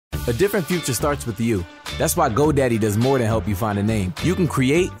A different future starts with you. That's why GoDaddy does more than help you find a name. You can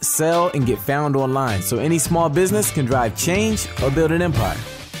create, sell, and get found online, so any small business can drive change or build an empire.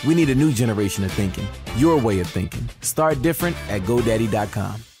 We need a new generation of thinking. Your way of thinking. Start different at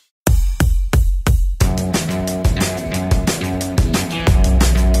GoDaddy.com.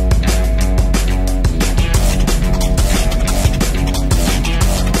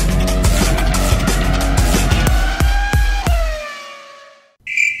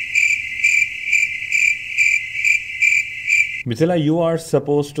 Mithila, you are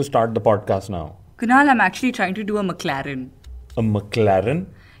supposed to start the podcast now. Kunal, I'm actually trying to do a McLaren. A McLaren?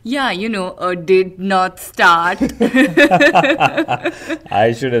 Yeah, did not start.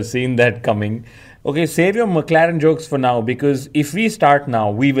 I should have seen that coming. Okay, save your McLaren jokes for now, because if we start now,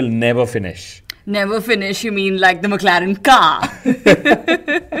 we will never finish. Never finish, you mean like the McLaren car?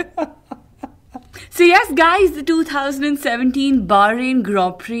 So yes, guys, the 2017 Bahrain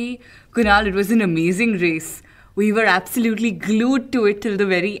Grand Prix. Kunal, it was an amazing race. We were absolutely glued to it till the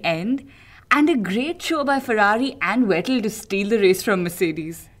very end. And a great show by Ferrari and Vettel to steal the race from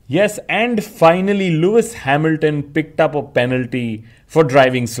Mercedes. Yes, and finally Lewis Hamilton picked up a penalty for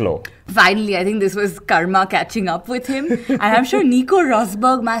driving slow. Finally, I think this was karma catching up with him. And I'm sure Nico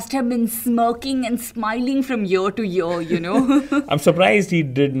Rosberg must have been smirking and smiling from year to year, I'm surprised he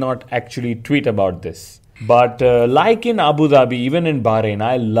did not actually tweet about this. But like in Abu Dhabi, even in Bahrain,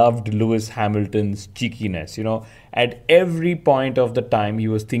 I loved Lewis Hamilton's cheekiness. At every point of the time, he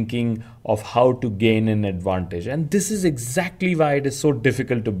was thinking of how to gain an advantage. And this is exactly why it is so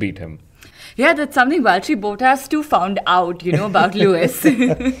difficult to beat him. Yeah, that's something Valtteri Bottas too found out, about Lewis.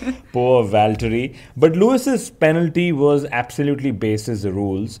 Poor Valtteri. But Lewis's penalty was absolutely based on the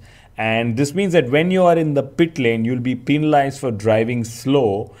rules. And this means that when you are in the pit lane, you'll be penalized for driving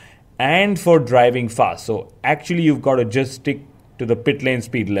slow and for driving fast. So actually, you've got to just stick to the pit lane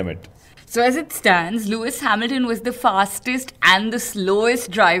speed limit. So as it stands, Lewis Hamilton was the fastest and the slowest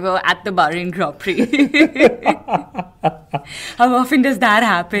driver at the Bahrain Grand Prix. How often does that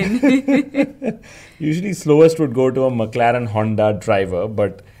happen? Usually slowest would go to a McLaren-Honda driver,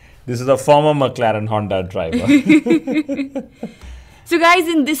 but this is a former McLaren-Honda driver. So guys,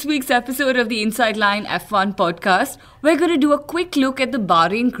 in this week's episode of the Inside Line F1 podcast, we're going to do a quick look at the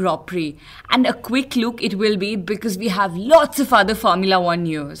Bahrain Grand Prix. And a quick look it will be because we have lots of other Formula One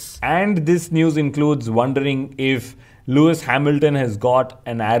news. And this news includes wondering if Lewis Hamilton has got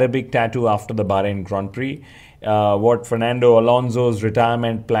an Arabic tattoo after the Bahrain Grand Prix, what Fernando Alonso's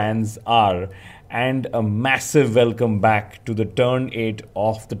retirement plans are, and a massive welcome back to the Turn 8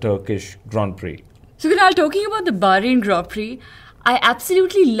 of the Turkish Grand Prix. So Kunal, talking about the Bahrain Grand Prix, I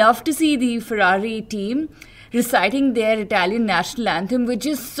absolutely love to see the Ferrari team reciting their Italian national anthem with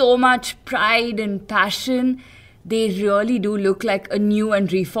just so much pride and passion. They really do look like a new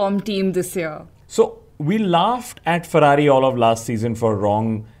and reformed team this year. So we laughed at Ferrari all of last season for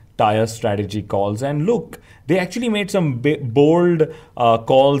wrong tyre strategy calls. And look, they actually made some bold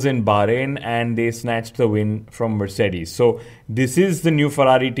calls in Bahrain and they snatched the win from Mercedes. So this is the new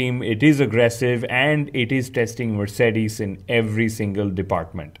Ferrari team. It is aggressive and it is testing Mercedes in every single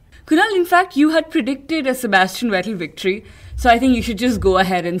department. Kunal, in fact, you had predicted a Sebastian Vettel victory. So I think you should just go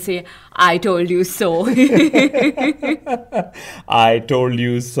ahead and say, I told you so. I told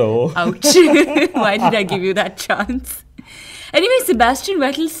you so. Ouch. Why did I give you that chance? Anyway, Sebastian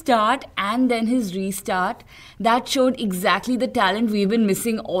Vettel's start and then his restart, that showed exactly the talent we've been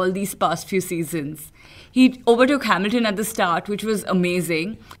missing all these past few seasons. He overtook Hamilton at the start, which was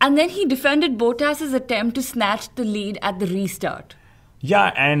amazing. And then he defended Bottas' attempt to snatch the lead at the restart.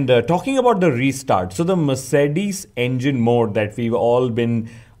 Yeah, and talking about the restart, so the Mercedes engine mode that we've all been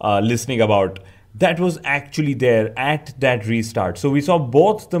listening about, that was actually there at that restart. So we saw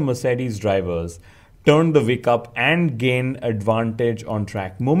both the Mercedes drivers turn the Vic up and gain advantage on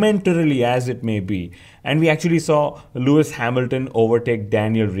track, momentarily as it may be. And we actually saw Lewis Hamilton overtake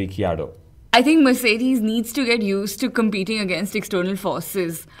Daniel Ricciardo. I think Mercedes needs to get used to competing against external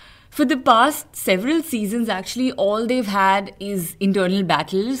forces. For the past several seasons, actually, all they've had is internal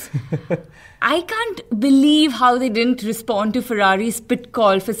battles. I can't believe how they didn't respond to Ferrari's pit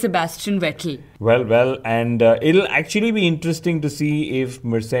call for Sebastian Vettel. Well, and it'll actually be interesting to see if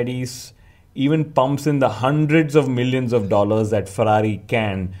Mercedes even pumps in the hundreds of millions of dollars that Ferrari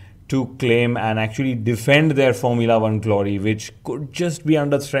can to claim and actually defend their Formula One glory, which could just be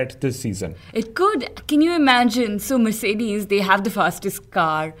under threat this season. It could. Can you imagine? So Mercedes, they have the fastest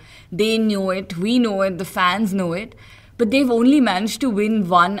car. They know it. We know it. The fans know it. but they've only managed to win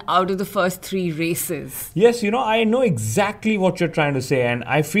 1 out of the first 3 races. Yes, I know exactly what you're trying to say, and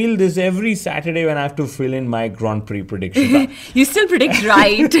I feel this every Saturday when I have to fill in my Grand Prix prediction. You still predict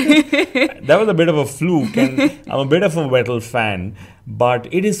right. That was a bit of a fluke, and I'm a bit of a Vettel fan,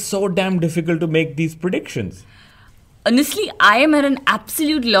 but it is so damn difficult to make these predictions. Honestly, I am at an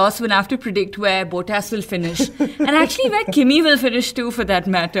absolute loss when I have to predict where Bottas will finish. And actually where Kimi will finish too, for that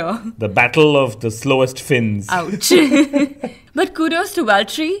matter. The battle of the slowest Finns. Ouch. But kudos to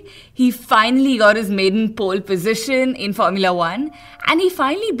Valtteri. He finally got his maiden pole position in Formula 1. And he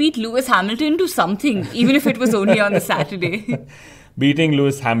finally beat Lewis Hamilton to something, even if it was only on the Saturday. Beating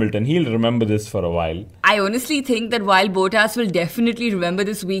Lewis Hamilton. He'll remember this for a while. I honestly think that while Bottas will definitely remember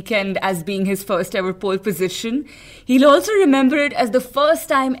this weekend as being his first ever pole position, he'll also remember it as the first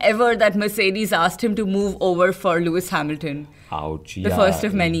time ever that Mercedes asked him to move over for Lewis Hamilton. Ouch. The first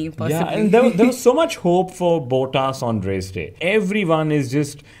of many, possibly. Yeah, and there was so much hope for Bottas on race day. Everyone is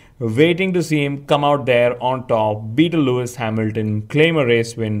just waiting to see him come out there on top, beat a Lewis Hamilton, claim a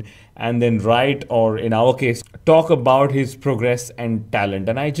race win, and then write, or in our case, talk about his progress and talent.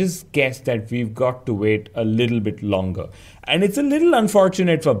 And I just guess that we've got to wait a little bit longer. And it's a little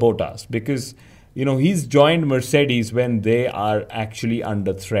unfortunate for Bottas because, he's joined Mercedes when they are actually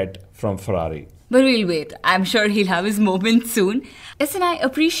under threat from Ferrari. But we'll wait. I'm sure he'll have his moment soon. Listen, I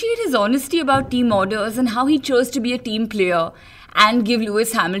appreciate his honesty about team orders and how he chose to be a team player and give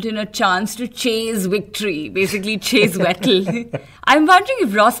Lewis Hamilton a chance to chase victory, basically chase Vettel. I'm wondering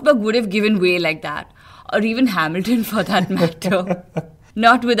if Rosberg would have given way like that, or even Hamilton for that matter.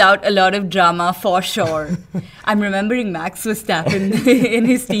 Not without a lot of drama, for sure. I'm remembering Max Verstappen in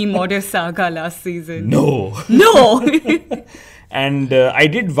his team order saga last season. No! And I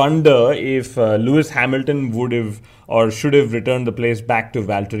did wonder if Lewis Hamilton would have or should have returned the place back to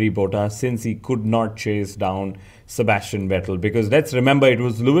Valtteri Bottas since he could not chase down Sebastian Vettel. Because let's remember, it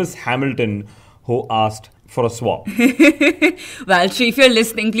was Lewis Hamilton who asked for a swap. Valtteri, if you're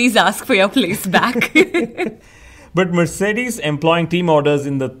listening, please ask for your place back. But Mercedes employing team orders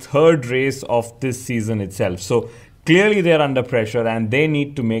in the 3rd race of this season itself. So clearly they're under pressure and they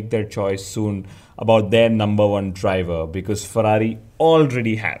need to make their choice soon about their number 1 driver because Ferrari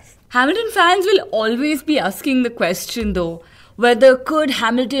already have. Hamilton fans will always be asking the question though, whether could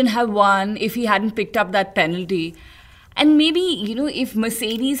Hamilton have won if he hadn't picked up that penalty? And maybe, if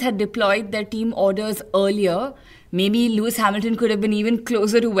Mercedes had deployed their team orders earlier, maybe Lewis Hamilton could have been even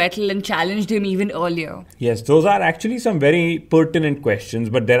closer to Vettel and challenged him even earlier. Yes, those are actually some very pertinent questions,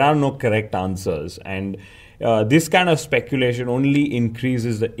 but there are no correct answers. And this kind of speculation only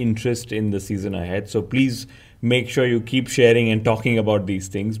increases the interest in the season ahead. So please make sure you keep sharing and talking about these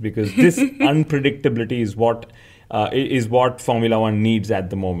things because this unpredictability is what Formula One needs at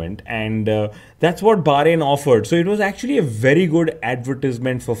the moment. And that's what Bahrain offered. So it was actually a very good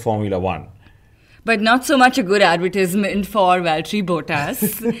advertisement for Formula One. But not so much a good advertisement for Valtteri Bottas.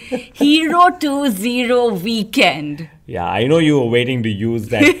 Hero 2-0 weekend. Yeah, I know you were waiting to use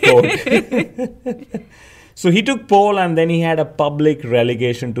that quote. So he took pole and then he had a public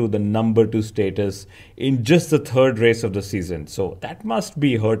relegation to the number 2 status in just the 3rd race of the season. So that must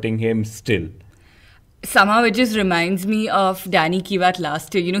be hurting him still. Somehow it just reminds me of Danny Kivat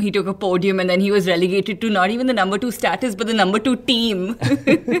last year. He took a podium and then he was relegated to not even the number 2 status, but the number 2 team.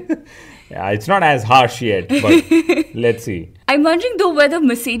 Yeah, it's not as harsh yet, but let's see. I'm wondering though whether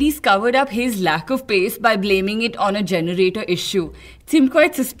Mercedes covered up his lack of pace by blaming it on a generator issue. It seemed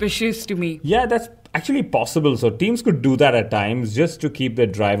quite suspicious to me. Yeah, that's actually possible. So teams could do that at times just to keep their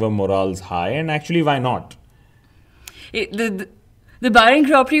driver morals high, and actually why not? The Bahrain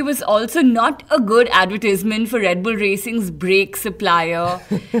Grand Prix was also not a good advertisement for Red Bull Racing's brake supplier.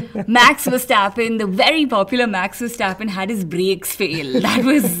 Max Verstappen, the very popular Max Verstappen, had his brakes fail.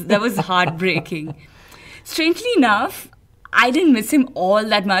 That was heartbreaking. Strangely enough, I didn't miss him all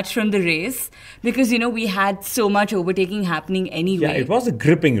that much from the race because, we had so much overtaking happening anyway. Yeah, it was a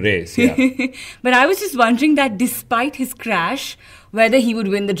gripping race, yeah. But I was just wondering that despite his crash, whether he would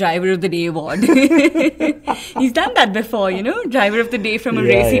win the Driver of the Day award. He's done that before, Driver of the Day from a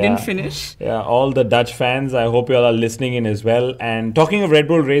race he didn't finish. Yeah, all the Dutch fans, I hope you all are listening in as well. And talking of Red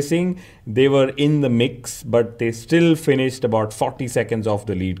Bull Racing, they were in the mix, but they still finished about 40 seconds off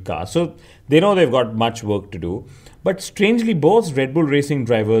the lead car. So they know they've got much work to do. But strangely, both Red Bull Racing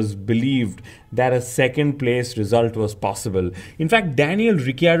drivers believed that a second place result was possible. In fact, Daniel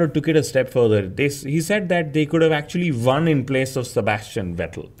Ricciardo took it a step further. He said that they could have actually won in place of Sebastian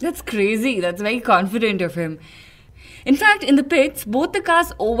Vettel. That's crazy. That's very confident of him. In fact, in the pits, both the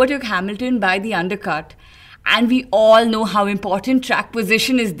cars overtook Hamilton by the undercut. And we all know how important track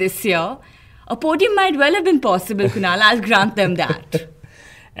position is this year. A podium might well have been possible, Kunal. I'll grant them that.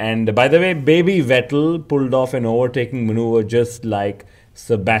 And by the way, baby Vettel pulled off an overtaking maneuver just like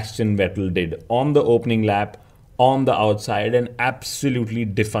Sebastian Vettel did on the opening lap, on the outside, and absolutely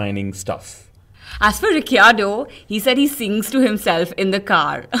defining stuff. As for Ricciardo, he said he sings to himself in the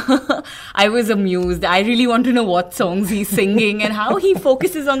car. I was amused. I really want to know what songs he's singing and how he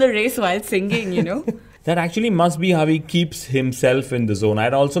focuses on the race while singing, you know. That actually must be how he keeps himself in the zone.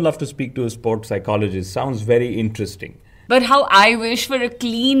 I'd also love to speak to a sports psychologist. Sounds very interesting. But how I wish for a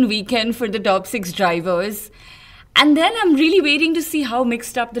clean weekend for the top 6 drivers. And then I'm really waiting to see how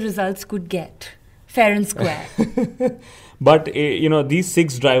mixed up the results could get. Fair and square. But, these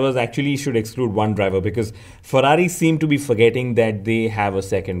 6 drivers actually should exclude one driver because Ferrari seem to be forgetting that they have a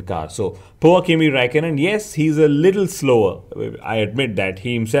second car. So, poor Kimi Räikkönen, yes, he's a little slower. I admit that.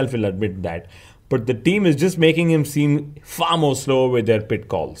 He himself will admit that. But the team is just making him seem far more slower with their pit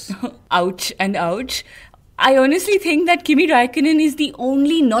calls. Ouch and ouch. I honestly think that Kimi Räikkönen is the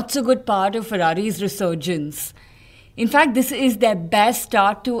only not-so-good part of Ferrari's resurgence. In fact, this is their best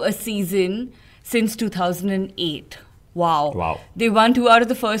start to a season since 2008. Wow. They won 2 out of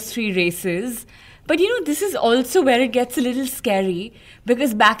the first 3 races. But this is also where it gets a little scary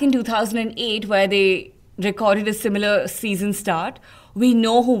because back in 2008, where they recorded a similar season start, we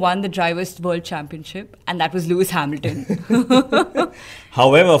know who won the Drivers' World Championship, and that was Lewis Hamilton.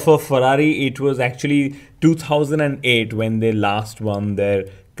 However, for Ferrari, it was actually 2008 when they last won their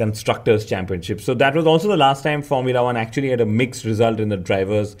Constructors' Championship. So that was also the last time Formula One actually had a mixed result in the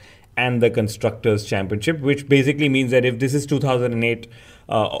Drivers' and the Constructors' Championship, which basically means that if this is 2008,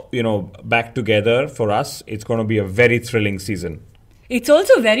 back together for us, it's going to be a very thrilling season. It's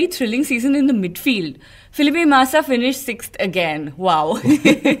also a very thrilling season in the midfield. Felipe Massa finished 6th again. Wow.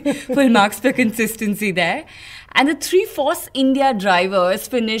 Full marks for consistency there. And the 3 Force India drivers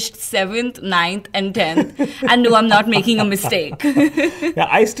finished 7th, 9th and 10th. And no, I'm not making a mistake. Yeah,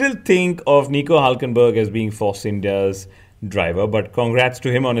 I still think of Nico Hülkenberg as being Force India's driver, but congrats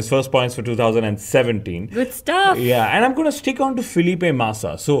to him on his first points for 2017. Good stuff. Yeah, and I'm going to stick on to Felipe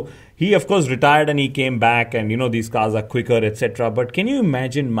Massa. So he, of course, retired and he came back and, these cars are quicker, etc. But can you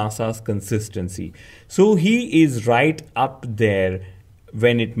imagine Massa's consistency? So he is right up there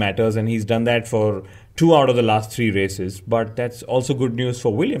when it matters, and he's done that for 2 out of the last 3 races. But that's also good news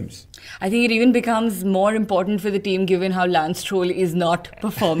for Williams. I think it even becomes more important for the team given how Lance Stroll is not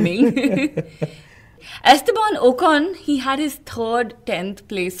performing. Esteban Ocon, he had his 3rd 10th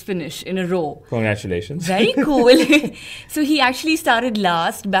place finish in a row. Congratulations. Very cool. So he actually started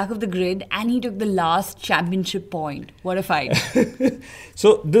last, back of the grid, and he took the last championship point. What a fight.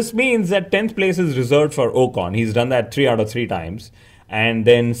 So this means that 10th place is reserved for Ocon. He's done that 3 out of 3 times. And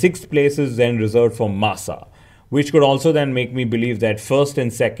then 6th place is then reserved for Massa, which could also then make me believe that 1st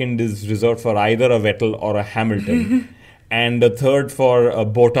and 2nd is reserved for either a Vettel or a Hamilton. And the 3rd for a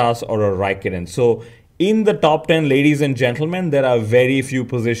Bottas or a Raikkonen. So in the top 10, ladies and gentlemen, there are very few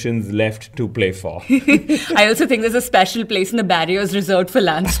positions left to play for. I also think there's a special place in the barriers reserved for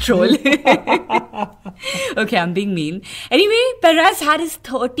Lance Stroll. Okay, I'm being mean. Anyway, Perez had his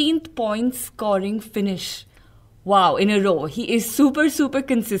 13th point scoring finish. Wow, in a row. He is super, super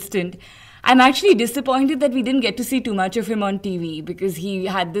consistent. I'm actually disappointed that we didn't get to see too much of him on TV because he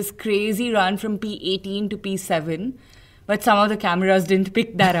had this crazy run from P18 to P7. But some of the cameras didn't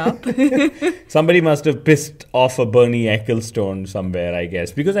pick that up. Somebody must have pissed off a Bernie Ecclestone somewhere, I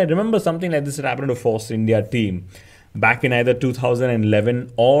guess. Because I remember something like this had happened to Force India team back in either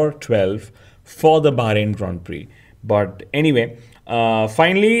 2011 or 12 for the Bahrain Grand Prix. But anyway,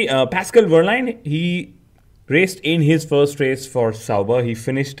 finally, Pascal Wehrlein, he raced in his first race for Sauber. He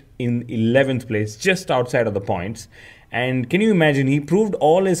finished in 11th place, just outside of the points. And can you imagine, he proved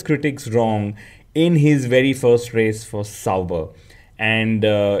all his critics wrong in his very first race for Sauber. And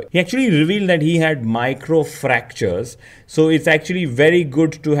he actually revealed that he had micro fractures. So it's actually very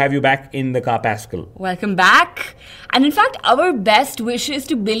good to have you back in the car, Pascal. Welcome back. And in fact, our best wishes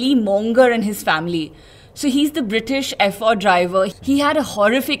to Billy Monger and his family. So he's the British F4 driver. He had a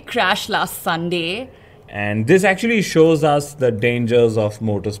horrific crash last Sunday. And this actually shows us the dangers of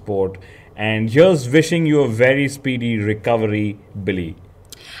motorsport. And here's wishing you a very speedy recovery, Billy.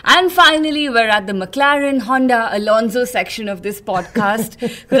 And finally, we're at the McLaren-Honda Alonso section of this podcast.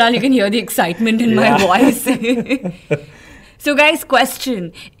 Kunal, you can hear the excitement in my voice. So guys,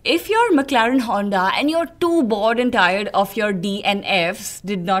 question. If you're McLaren-Honda and you're too bored and tired of your DNFs,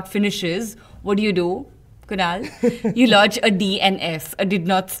 did not finishes, what do? Kunal, you lodge a DNF, a did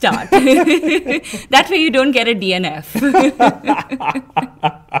not start. That way you don't get a DNF.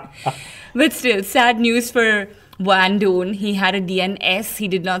 But still, sad news for Van Doon, he had a DNS. He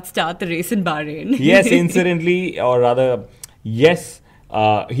did not start the race in Bahrain. Yes, incidentally, or rather, yes,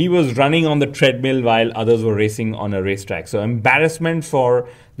 he was running on the treadmill while others were racing on a racetrack. So embarrassment for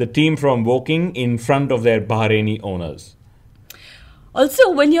the team from Woking in front of their Bahraini owners.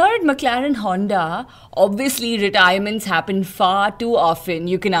 Also, when you're at McLaren-Honda, obviously retirements happen far too often.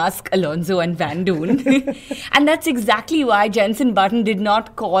 You can ask Alonso and Van Doon. And that's exactly why Jenson Button did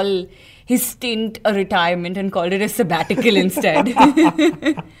not call his stint a retirement and called it a sabbatical instead.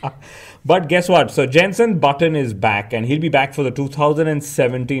 But guess what? So Jenson Button is back, and he'll be back for the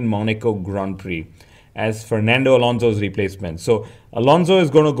 2017 Monaco Grand Prix as Fernando Alonso's replacement. So Alonso is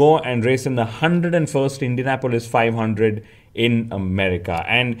going to go and race in the 101st Indianapolis 500 in America.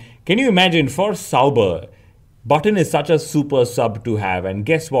 And can you imagine, for Sauber, Button is such a super sub to have. And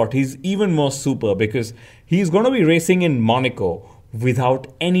guess what? He's even more super because he's going to be racing in Monaco without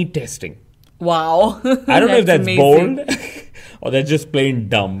any testing. Wow. I don't know if that's amazing. bold or that's just plain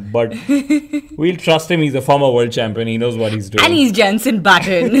dumb, but we'll trust him. He's a former world champion. He knows what he's doing. And he's Jenson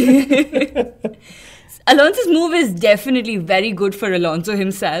Button. Alonso's move is definitely very good for Alonso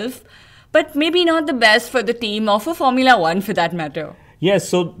himself, but maybe not the best for the team or for Formula One for that matter. Yes,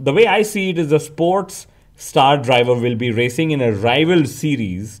 so the way I see it is the sports star driver will be racing in a rival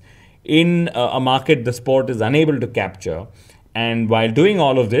series in a market the sport is unable to capture. And while doing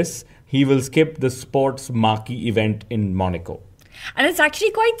all of this, he will skip the sports marquee event in Monaco. And it's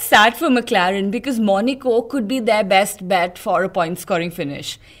actually quite sad for McLaren because Monaco could be their best bet for a point-scoring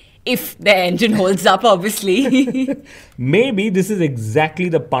finish. If the engine holds up, obviously. Maybe this is exactly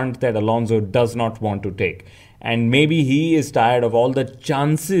the punt that Alonso does not want to take. And maybe he is tired of all the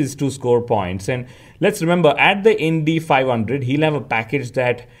chances to score points. And let's remember, at the Indy 500, he'll have a package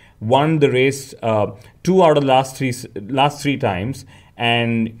that won the race 2 out of the last three times.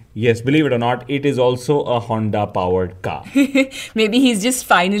 And yes, believe it or not, it is also a Honda-powered car. Maybe he's just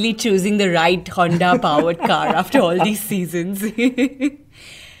finally choosing the right Honda-powered car after all these seasons.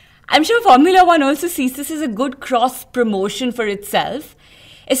 I'm sure Formula One also sees this as a good cross-promotion for itself,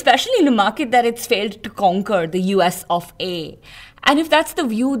 especially in a market that it's failed to conquer, the US of A. And if that's the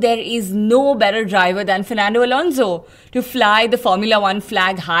view, there is no better driver than Fernando Alonso to fly the Formula One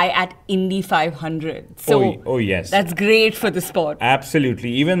flag high at Indy 500. So, oh yes. That's great for the sport.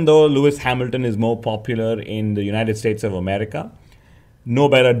 Absolutely. Even though Lewis Hamilton is more popular in the United States of America, no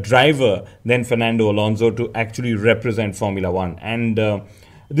better driver than Fernando Alonso to actually represent Formula One. And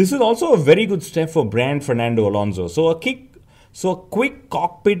this is also a very good step for brand Fernando Alonso. So a quick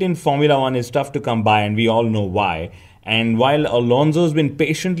cockpit in Formula One is tough to come by, and we all know why. And while Alonso's been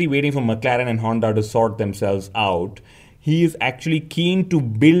patiently waiting for McLaren and Honda to sort themselves out, he is actually keen to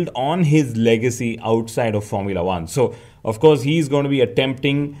build on his legacy outside of Formula One. So, of course, he's going to be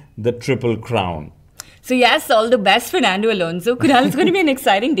attempting the Triple Crown. So yes, all the best, Fernando Alonso. Kunal, it's going to be an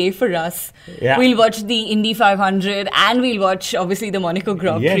exciting day for us. Yeah. We'll watch the Indy 500 and we'll watch, obviously, the Monaco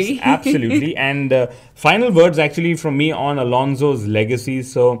Grand Prix. Yes, absolutely. And final words actually from me on Alonso's legacy.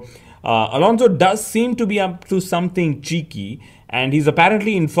 So Alonso does seem to be up to something cheeky, and he's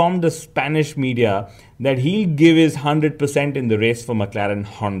apparently informed the Spanish media that he'll give his 100% in the race for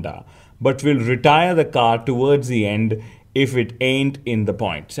McLaren-Honda, but will retire the car towards the end if it ain't in the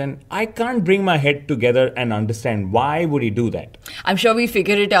points. And I can't bring my head together and understand why would he do that. I'm sure we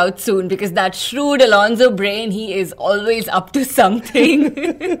figure it out soon because that shrewd Alonso brain, he is always up to something.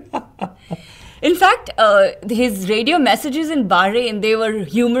 In fact, his radio messages in Bahrain, they were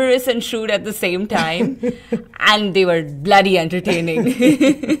humorous and shrewd at the same time. And they were bloody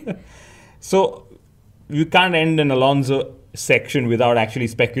entertaining. So you can't end an Alonso section without actually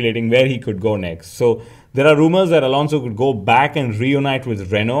speculating where he could go next. So there are rumors that Alonso could go back and reunite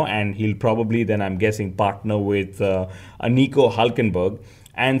with Renault, and he'll probably then, I'm guessing, partner with a Nico Hülkenberg.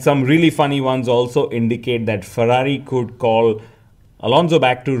 And some really funny ones also indicate that Ferrari could call Alonso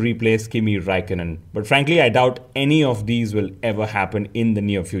back to replace Kimi Raikkonen. But frankly, I doubt any of these will ever happen in the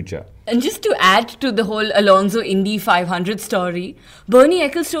near future. And just to add to the whole Alonso Indy 500 story, Bernie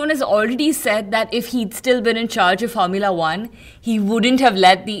Ecclestone has already said that if he'd still been in charge of Formula One, he wouldn't have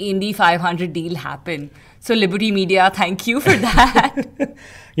let the Indy 500 deal happen. So Liberty Media, thank you for that.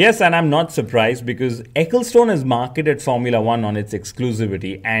 Yes, and I'm not surprised because Ecclestone has marketed Formula One on its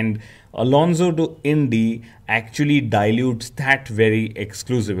exclusivity, and Alonso to Indy actually dilutes that very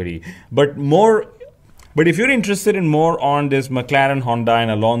exclusivity. But if you're interested in more on this McLaren, Honda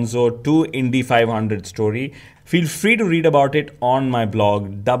and Alonso to Indy 500 story, feel free to read about it on my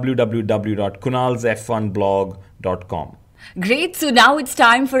blog, www.kunalsf1blog.com. Great. So now it's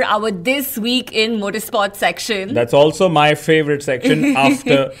time for our This Week in Motorsport section. That's also my favorite section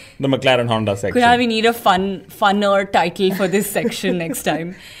after the McLaren-Honda section. Kunal, we need a funner title for this section next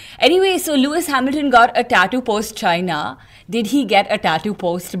time. Anyway, so Lewis Hamilton got a tattoo post China. Did he get a tattoo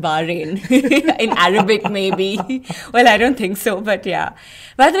post Bahrain? In Arabic, maybe. Well, I don't think so, but yeah.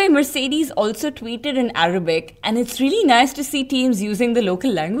 By the way, Mercedes also tweeted in Arabic, and it's really nice to see teams using the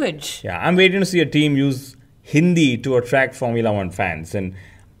local language. Yeah, I'm waiting to see a team use Hindi to attract Formula One fans. And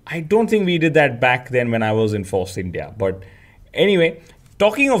I don't think we did that back then when I was in Force India. But anyway,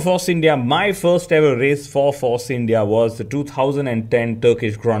 talking of Force India, my first ever race for Force India was the 2010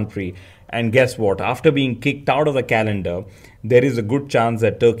 Turkish Grand Prix. And guess what? After being kicked out of the calendar, there is a good chance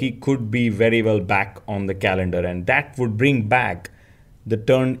that Turkey could be very well back on the calendar. And that would bring back the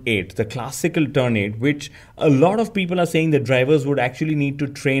Turn 8, the classical Turn 8, which a lot of people are saying the drivers would actually need to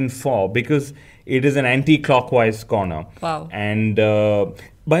train for because it is an anti-clockwise corner. Wow. And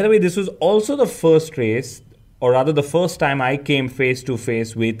by the way, this was also the first race, or rather the first time I came face to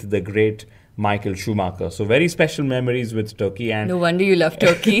face with the great Michael Schumacher. So very special memories with Turkey. And no wonder you love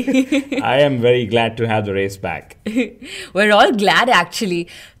Turkey. I am very glad to have the race back. We're all glad, actually.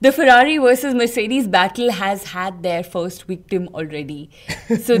 The Ferrari versus Mercedes battle has had their first victim already.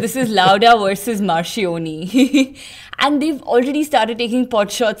 So this is Lauda versus Marchioni. And they've already started taking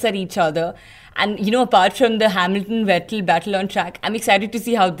pot shots at each other. And, you know, apart from the Hamilton-Vettel battle on track, I'm excited to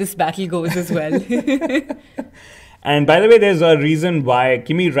see how this battle goes as well. And by the way, there's a reason why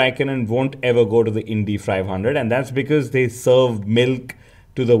Kimi Raikkonen won't ever go to the Indy 500, and that's because they serve milk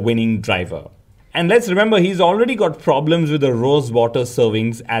to the winning driver. And let's remember, he's already got problems with the rose water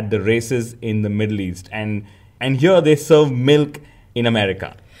servings at the races in the Middle East. And here they serve milk in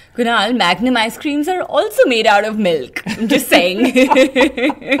America. Kunal, Magnum ice creams are also made out of milk. I'm just saying.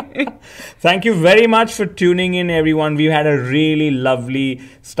 Thank you very much for tuning in, everyone. We've had a really lovely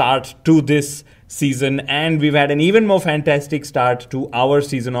start to this season, and we've had an even more fantastic start to our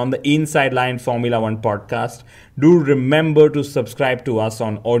season on the Inside Line Formula One podcast. Do remember to subscribe to us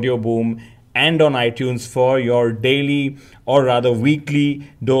on Audio Boom and on iTunes for your daily, or rather weekly,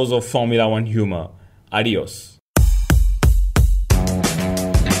 dose of Formula One humor. Adios.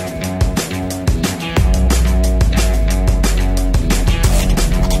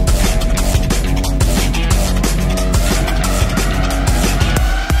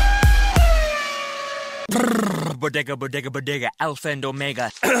 Bodega, bodega, bodega, alpha and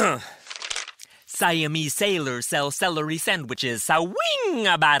omega. Siamese sailors sell celery sandwiches.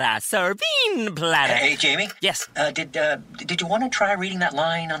 Sawing-a-bada, serving platter. Hey, Jamie? Yes? Did you want to try reading that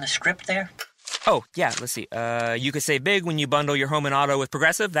line on the script there? Oh, yeah, let's see. You could save big when you bundle your home and auto with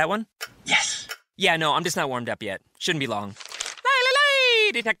Progressive, that one? Yes. Yeah, no, I'm just not warmed up yet. Shouldn't be long.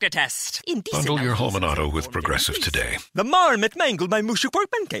 Lie, detector test. Indecent. Bundle your home and auto with Progressive today. The marmot mangled my mushy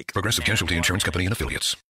pork pancake. Progressive Casualty Insurance Company and Affiliates.